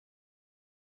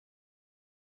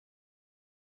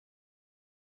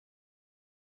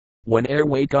When Air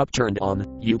Wake Up turned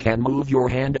on, you can move your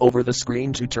hand over the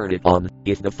screen to turn it on,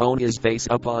 if the phone is face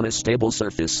up on a stable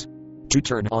surface. To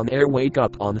turn on Air Wake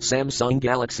Up on Samsung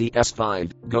Galaxy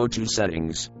S5, go to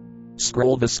Settings.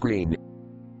 Scroll the screen.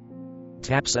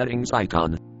 Tap Settings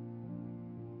icon.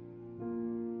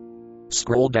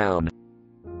 Scroll down.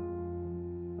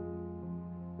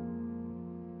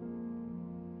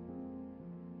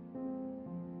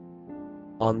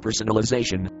 On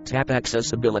Personalization, tap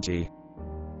Accessibility.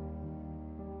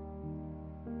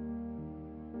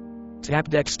 Tap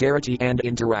Dexterity and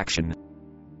Interaction.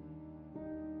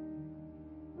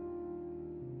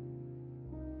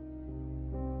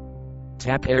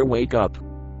 Tap Air Wake Up.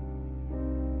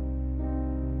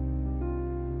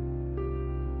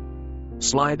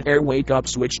 Slide Air Wake Up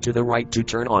switch to the right to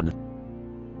turn on.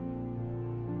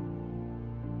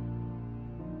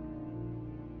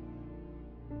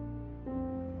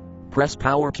 Press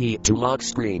power key to lock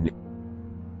screen.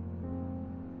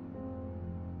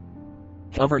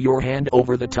 Hover your hand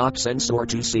over the top sensor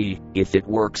to see if it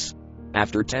works.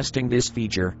 After testing this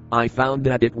feature, I found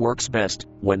that it works best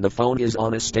when the phone is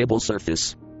on a stable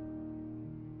surface.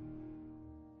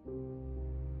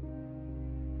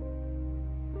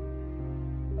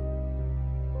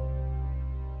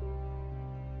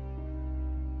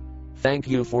 Thank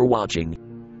you for watching.